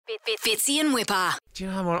Fitzy and Whipper. Do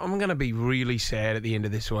you know what? I'm going to be really sad at the end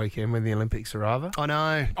of this weekend when the Olympics are over. I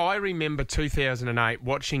know. I remember 2008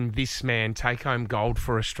 watching this man take home gold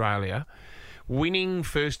for Australia, winning,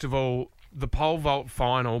 first of all, the pole vault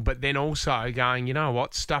final, but then also going, you know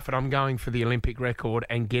what, stuff it, I'm going for the Olympic record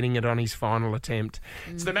and getting it on his final attempt.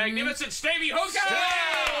 It's the magnificent Stevie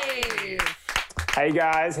Hooker! Hey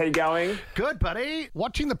guys, how you going? Good, buddy.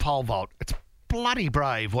 Watching the pole vault, it's bloody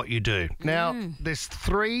brave what you do. Now, there's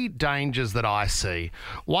three dangers that I see.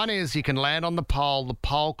 One is you can land on the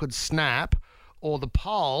pole could snap, or the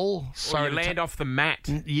pole... Or you land off the mat.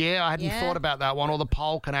 Yeah, I hadn't thought about that one. Or the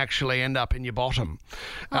pole can actually end up in your bottom,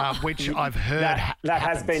 which I've heard that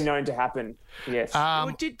has been known to happen, yes.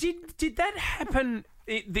 Well, did that happen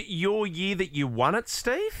your year that you won it,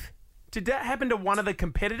 Steve? Did that happen to one of the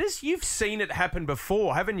competitors? You've seen it happen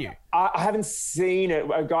before, haven't you? I haven't seen it.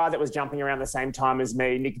 A guy that was jumping around the same time as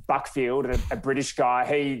me, Nick Buckfield, a British guy,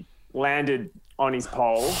 he landed on his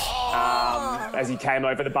pole as he came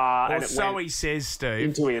over the bar. Or and it so went he says, Steve.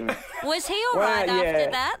 into him. Was he all right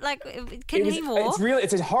after that? Like, can he walk?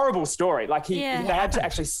 It's a horrible story. Like they had to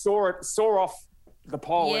actually saw off the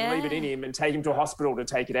pole and leave it in him and take him to a hospital to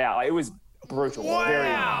take it out. Like, it was brutal.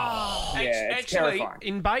 Wow. It's actually, terrifying.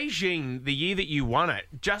 in Beijing, the year that you won it,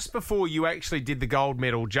 just before you actually did the gold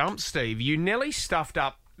medal jump, Steve, you nearly stuffed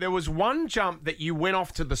up. There was one jump that you went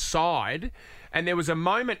off to the side, and there was a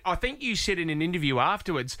moment, I think you said in an interview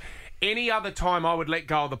afterwards, any other time I would let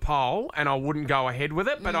go of the pole and I wouldn't go ahead with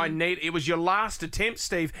it, but it was your last attempt,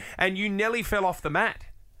 Steve, and you nearly fell off the mat.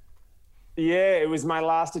 Yeah, it was my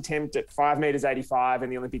last attempt at 5 metres 85 in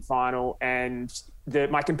the Olympic final, and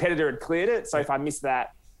my competitor had cleared it. So if I missed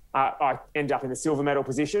that, I end up in the silver medal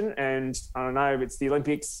position. And I don't know, it's the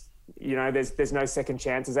Olympics. You know, there's no second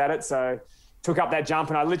chances at it. So took up that jump,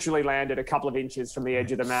 and I literally landed a couple of inches from the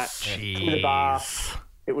edge of the mat to the bar.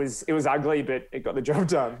 It was ugly, but it got the job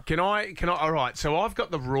done. Can I? All right. So I've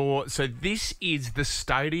got the raw. So this is the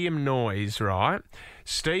stadium noise, right?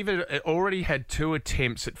 Steve already had 2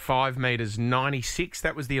 attempts at 5 metres 96.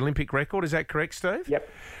 That was the Olympic record. Is that correct, Steve? Yep.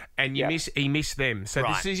 And he missed them. So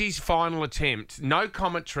This is his final attempt. No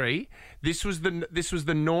commentary. This was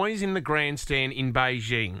the noise in the grandstand in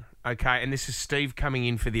Beijing. Okay, and this is Steve coming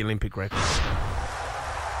in for the Olympic record.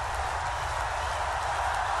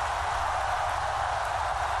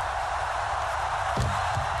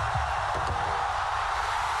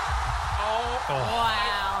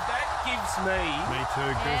 Wow. That gives me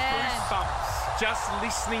too. goosebumps just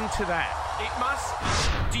listening to that. It must.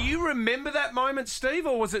 Do you remember that moment, Steve,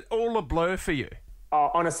 or was it all a blur for you?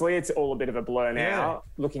 Honestly, it's all a bit of a blur now,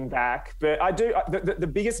 looking back. But I do. The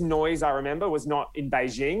biggest noise I remember was not in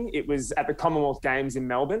Beijing. It was at the Commonwealth Games in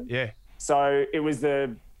Melbourne. Yeah. So it was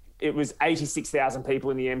 86,000 people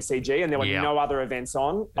in the MCG, and there were no other events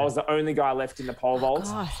on. I was the only guy left in the pole vault,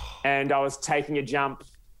 and I was taking a jump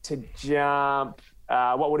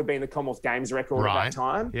what would have been the Commonwealth Games record at that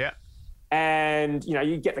time. Yeah. And, you know,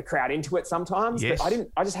 you get the crowd into it sometimes. Yes. But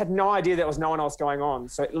I just had no idea there was no one else going on.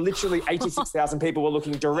 So literally 86,000 people were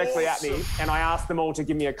looking directly at me, and I asked them all to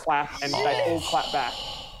give me a clap, and they all clapped back.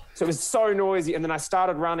 So it was so noisy. And then I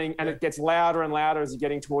started running, and it gets louder and louder as you're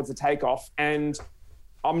getting towards the takeoff. And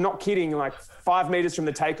I'm not kidding, like 5 metres from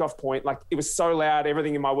the takeoff point, like it was so loud,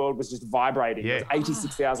 everything in my world was just vibrating. Yeah. There was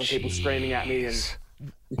 86,000 people screaming at me, and it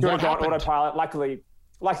could What have gone happened? autopilot.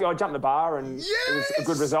 Luckily, I jumped the bar, and it was a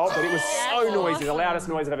good result, but it was so noisy, the loudest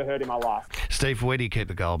noise I've ever heard in my life. Steve, where do you keep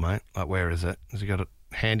the gold, mate? Like, where is it? Has he got it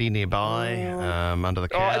handy nearby, under the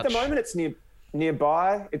couch? At the moment, it's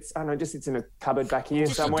nearby. It's it's in a cupboard back here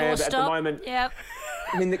somewhere. But at the moment, I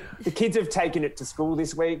mean, the kids have taken it to school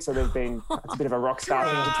this week, so it's a bit of a rock star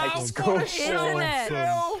thing to take to school. Isn't it?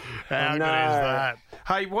 How good is that?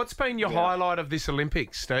 Hey, what's been your highlight of this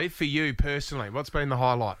Olympics, Steve, for you personally? What's been the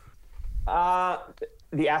highlight?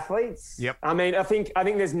 The athletes. Yep. I mean, I think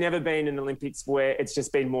there's never been an Olympics where it's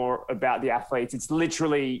just been more about the athletes. It's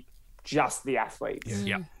literally just the athletes.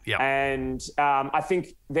 Yeah. And I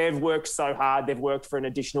think they've worked so hard. They've worked for an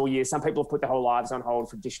additional year. Some people have put their whole lives on hold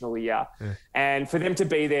for an additional year. Yeah. And for them to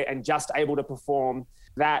be there and just able to perform,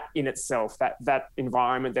 that in itself, that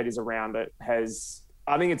environment that is around it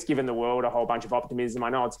I think it's given the world a whole bunch of optimism. I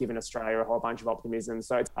know it's given Australia a whole bunch of optimism.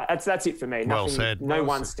 So that's it for me. Well said. No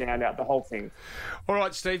one standout, the whole thing. All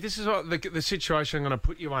right, Steve, this is what the situation I'm going to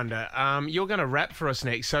put you under. You're going to rap for us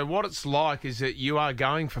next. So what it's like is that you are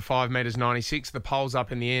going for 5 metres 96, the pole's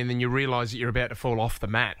up in the air, and then you realise that you're about to fall off the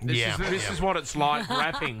mat. This is what it's like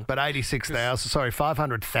rapping. But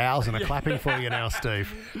 500,000 are clapping for you now,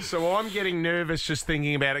 Steve. So I'm getting nervous just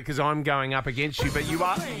thinking about it because I'm going up against you. But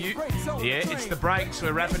it's the brakes.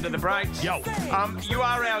 breaks. We're wrapping to the breaks. Yo. You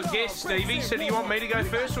are our guest, Stevie, so do you want me to go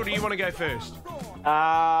first or do you want to go first?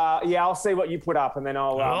 Yeah, I'll see what you put up and then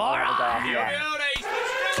I'll have a go after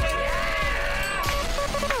that.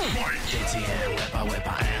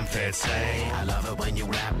 I love it when you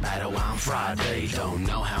rap battle on Friday. Don't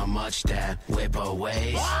know how much that whipper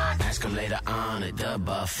weighs. Ask him later on at the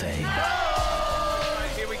buffet.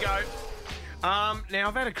 Here we go. Now,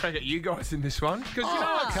 I've had a crack at you guys in this one because,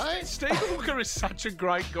 okay. Steve Hooker is such a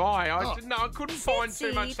great guy. I couldn't find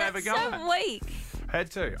too much to have a go at. so weak.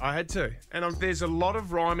 I had to. And there's a lot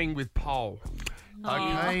of rhyming with pole.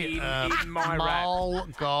 Okay. In my rap. Mole,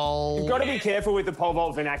 goal. You've got to be careful with the pole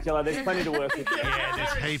vault vernacular. There's plenty to work with there. Yeah,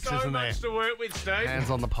 there's heaps, so isn't there? much to work with, Steve.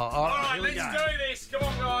 Hands on the pole. All right, let's do this. Come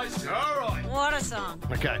on, guys. All right. What a song.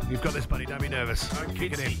 Okay, you've got this, buddy. Don't be nervous.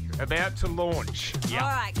 Kick it in. Fitzy, about to launch. All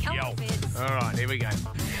right, come on, Fitz. All right, here we go.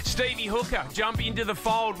 Stevie Hooker, jump into the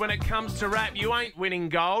fold when it comes to rap. You ain't winning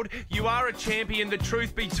gold. You are a champion, the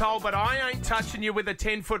truth be told, but I ain't touching you with a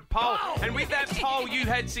 10-foot pole. And with that pole, you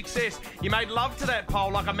had success. You made love to that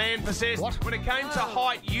pole like a man possessed. What? When it came to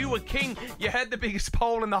height, you were king. You had the biggest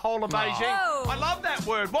pole in the whole of Beijing. Oh. I love that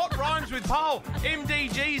word. What rhymes with pole?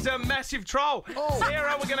 MDG's a massive troll.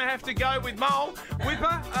 Sarah, we're going to have to go with mole.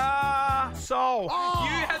 Whipper, soul. You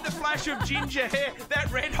had the flash of ginger hair.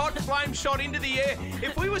 That red hot flame shot into the air.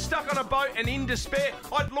 If we were stuck on a boat and in despair,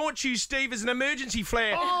 I'd launch you, Steve, as an emergency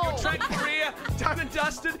flare. Your track career, done and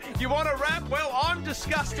dusted. You want to rap? Well, I'm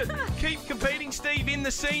disgusted. Keep competing, Steve, in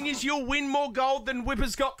the seniors. You'll win more gold than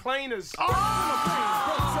Whipper's got cleaners.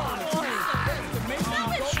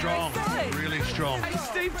 Strong. Really strong. Hey,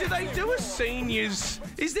 Steve, do they do a seniors?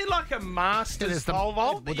 Is there like a master's pole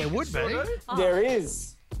vault? Well, there would be. There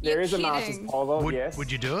is. There You're is a kidding. master's pole vault, yes.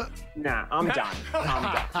 Would you do it? Nah, I'm done.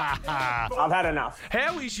 I've had enough.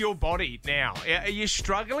 How is your body now? Are you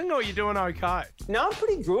struggling or are you doing okay? No, I'm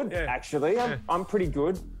pretty good, actually. I'm pretty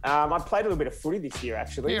good. I played a little bit of footy this year,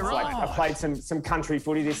 actually. Yeah, It's right. I played some country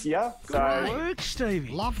footy this year. Good So work,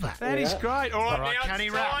 Stevie. Love that. That is great. All right, All right, now can he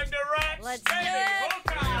it's rap? time to rap. Let's Stevie do it.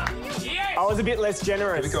 Hooker. Yes. I was a bit less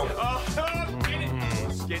generous. Here we go. Oh, get it.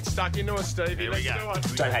 Let's get stuck into it, Stevie. Here we Let's go.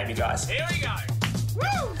 do it. Don't hate me, guys. Here we go.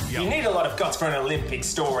 Woo! You need a lot of guts for an Olympic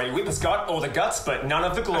story. Whipper's got all the guts, but none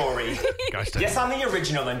of the glory. Go, Steve. Yes, I'm the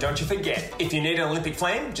original, and don't you forget. If you need an Olympic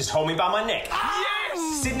flame, just hold me by my neck.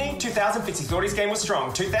 Yes! Sydney, 2000, Fitzy thought his game was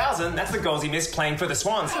strong. 2000, that's the goals he missed playing for the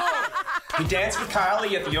Swans. He danced with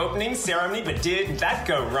Kylie at the opening ceremony, but did that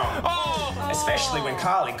go wrong? Oh! Especially when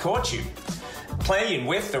Kylie caught you playing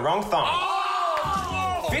with the wrong thong.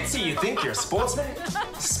 Oh! Fitzy, you think you're a sportsman?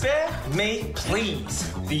 Spare me,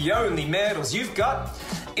 please. The only medals you've got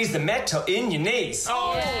is the metal in your knees.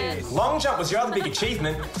 Long jump was your other big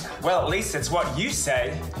achievement. Well, at least that's what you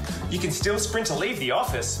say. You can still sprint to leave the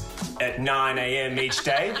office at 9 a.m. each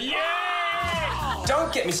day. Yeah!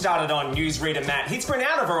 Don't get me started on newsreader Matt. He'd sprint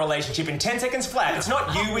out of a relationship in 10 seconds flat. It's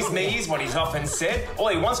not you, it's me, is what he's often said. All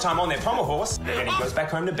he wants time on their pommel horse, then he goes back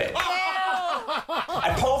home to bed.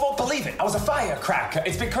 At pole vault, believe it, I was a firecracker.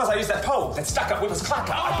 It's because I used that pole that stuck up Whipper's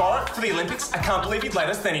clacker. I borrowed it for the Olympics. I can't believe he'd let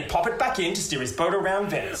us. Then he'd pop it back in to steer his boat around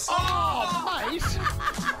Venice. Oh, mate.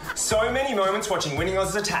 So many moments watching Winning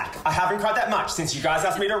Oz's attack. I haven't cried that much since you guys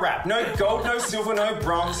asked me to rap. No gold, no silver, no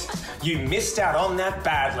bronze. You missed out on that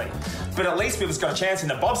badly. But at least Whipper's got a chance in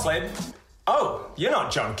the bobsled. Oh, you're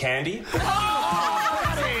not John Candy.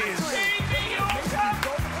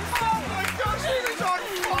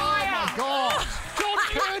 God. John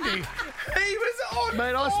Candy. He was on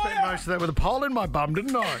Mate, I spent fire. most of that with a pole in my bum,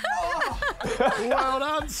 didn't I? Well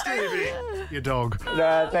done, Stevie. Your dog.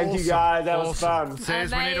 Thank you, guys. That was fun.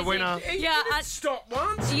 Says we need a Amazing. winner. Yeah, Stop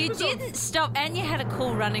once. you didn't stop, and you had a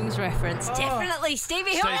cool Runnings reference. Definitely,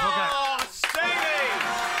 Stevie Hooker. Oh, Stevie!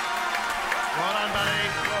 Well done,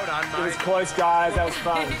 buddy. Well done, It was mate. close, guys. That was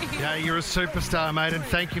fun. Yeah, you're a superstar, mate, and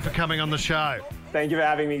thank you for coming on the show. Thank you for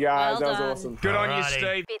having me, guys. Well that was done. awesome. Good on you,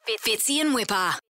 Alrighty. Steve. Fitzy and Whipper.